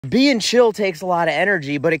Being chill takes a lot of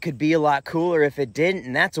energy, but it could be a lot cooler if it didn't,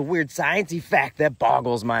 and that's a weird sciencey fact that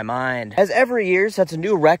boggles my mind. As every year sets a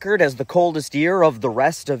new record as the coldest year of the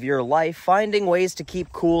rest of your life, finding ways to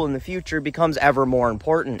keep cool in the future becomes ever more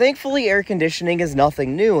important. Thankfully, air conditioning is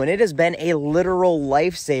nothing new, and it has been a literal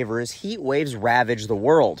lifesaver as heat waves ravage the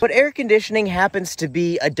world. But air conditioning happens to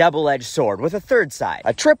be a double-edged sword with a third side,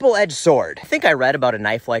 a triple-edged sword. I think I read about a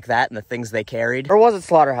knife like that and the things they carried. Or was it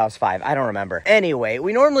Slaughterhouse-5? I don't remember. Anyway,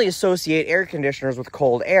 we normally associate air conditioners with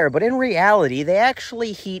cold air, but in reality, they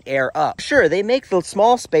actually heat air up. Sure, they make the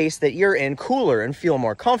small space that you're in cooler and feel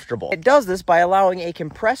more comfortable. It does this by allowing a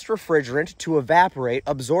compressed refrigerant to evaporate,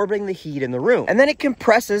 absorbing the heat in the room. And then it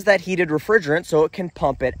compresses that heated refrigerant so it can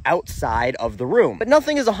pump it outside of the room. But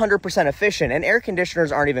nothing is 100% efficient, and air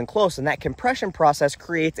conditioners aren't even close, and that compression process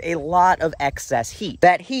creates a lot of excess heat.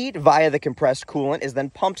 That heat, via the compressed coolant, is then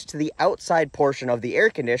pumped to the outside portion of the air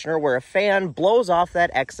conditioner where a fan blows off that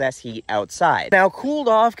excess heat outside. Now, cooled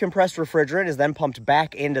off compressed refrigerant is then pumped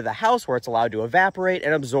back into the house where it's allowed to evaporate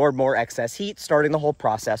and absorb more excess heat, starting the whole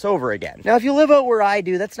process over again. Now, if you live out where I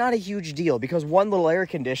do, that's not a huge deal because one little air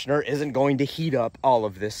conditioner isn't going to heat up all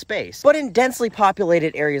of this space. But in densely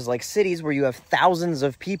populated areas like cities where you have thousands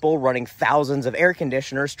of people running thousands of air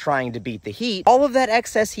conditioners trying to beat the heat, all of that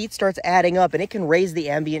excess heat starts adding up and it can raise the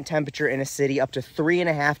ambient temperature in a city up to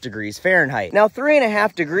 3.5 degrees Fahrenheit. Now,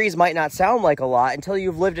 3.5 degrees might not sound like a lot until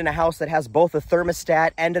you've lived in a house that has both a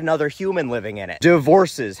thermostat and another human living in it.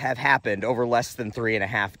 Divorces have happened over less than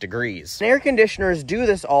 3.5 degrees. And air conditioners do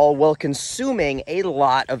this all while consuming a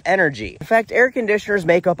lot of energy. In fact, air conditioners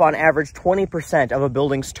make up on average 20% of a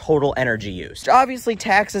building's total energy use, which obviously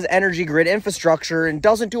taxes energy grid infrastructure and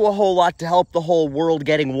doesn't do a whole lot to help the whole world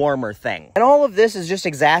getting warmer thing. And all of this is just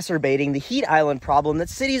exacerbating the heat island problem that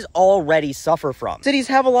cities already suffer from. Cities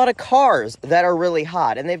have a lot of cars that are really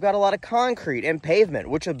hot, and they've got a lot of concrete and pavement,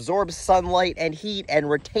 which absorbs sunlight and heat and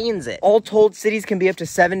retains it. All told, cities can be up to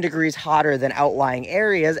 7 degrees hotter than outlying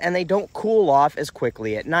areas, and they don't cool off as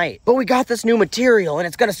quickly at night. But we got this new material, and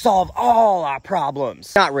it's gonna solve all our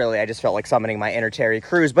problems. Not really, I just felt like summoning my inner Terry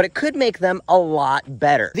Crews, but it could make them a lot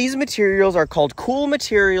better. These materials are called cool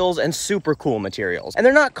materials and super cool materials. And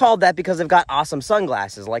they're not called that because they've got awesome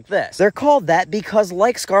sunglasses like this. They're called that because,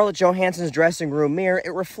 like Scarlett Johansson's dressing room mirror,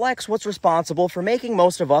 it reflects what's responsible for making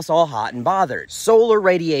most of us all hot and bothered. Solar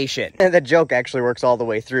radiation. And that joke actually works all the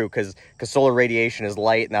way through because solar radiation is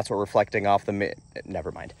light and that's what reflecting off the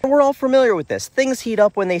never mind. We're all familiar with this. Things heat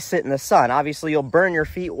up when they sit in the sun. Obviously, you'll burn your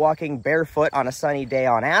feet walking barefoot on a sunny day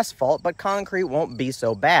on asphalt, but concrete won't be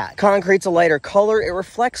so bad. Concrete's a lighter color. It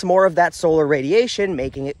reflects more of that solar radiation,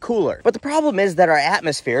 making it cooler. But the problem is that our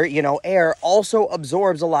atmosphere, air, also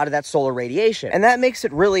absorbs a lot of that solar radiation. And that makes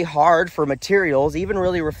it really hard for materials, even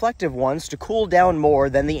really reflective ones, to cool down more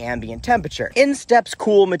than the ambient temperature. In steps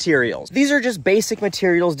cool materials. These are just basic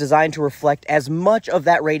materials designed to reflect as much of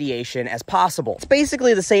that radiation as possible. It's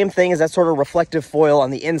basically the same thing as that sort of reflective foil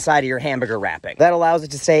on the inside of your hamburger wrapping. That allows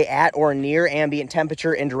it to stay at or near ambient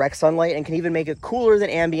temperature in direct sunlight and can even make it cooler than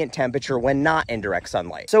ambient temperature when not in direct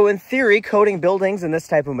sunlight. So in theory, coating buildings in this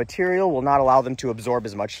type of material will not allow them to absorb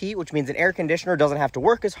as much heat, which means an air conditioner doesn't have to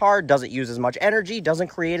work as hard, doesn't use as much energy, doesn't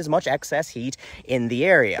create as much excess heat in the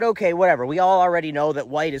area. But okay, whatever. We all already know that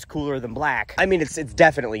white is cooler than black. I mean, it's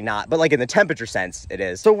definitely not, but like in the temperature sense, it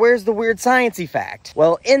is. So where's the weird sciencey fact?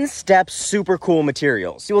 Well, in steps super cool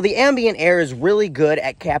materials. See, well, the ambient air is really good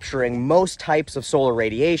at capturing most types of solar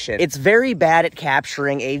radiation. It's very bad at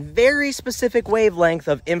capturing a very specific wavelength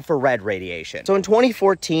of infrared radiation. So in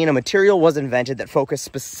 2014, a material was invented that focused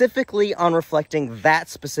specifically on reflecting that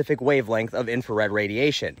specific wavelength of infrared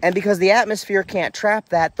radiation. And because the atmosphere can't trap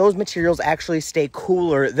that, those materials actually stay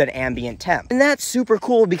cooler than ambient temp. And that's super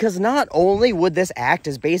cool because not only would this act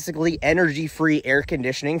as basically energy-free air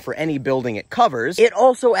conditioning for any building it covers, it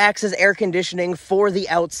also acts as air conditioning for the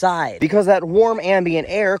outside because that warm ambient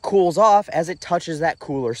air cools off as it touches that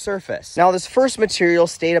cooler surface. Now, this first material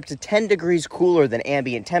stayed up to 10 degrees cooler than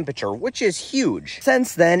ambient temperature, which is huge.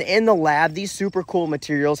 Since then, in the lab, these super cool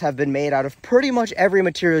materials have been made out of pretty much every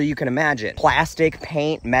material you can imagine. Plastic,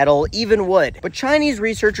 paint, metal, even wood. But Chinese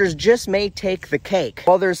researchers just may take the cake.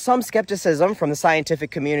 While there's some skepticism from the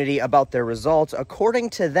scientific community about their results,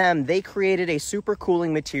 according to them, they created a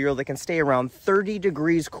supercooling material that can stay around 30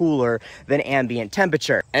 degrees cooler than ambient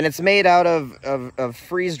temperature. And it's made out of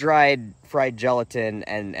freeze-dried fried gelatin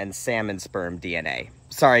and salmon sperm DNA.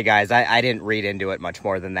 Sorry guys, I didn't read into it much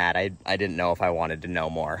more than that. I didn't know if I wanted to know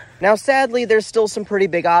more. Now sadly, there's still some pretty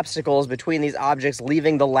big obstacles between these objects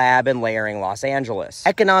leaving the lab and layering Los Angeles.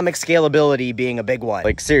 Economic scalability being a big one.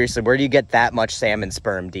 Like seriously, where do you get that much salmon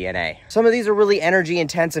sperm DNA? Some of these are really energy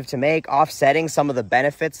intensive to make, offsetting some of the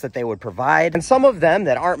benefits that they would provide. And some of them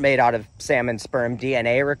that aren't made out of salmon sperm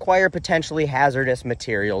DNA require potentially hazardous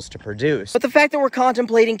materials to produce. But the fact that we're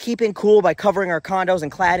contemplating keeping cool by covering our condos in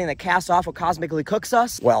cladding that casts off what cosmically cooks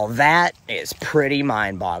us, well, that is pretty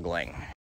mind-boggling.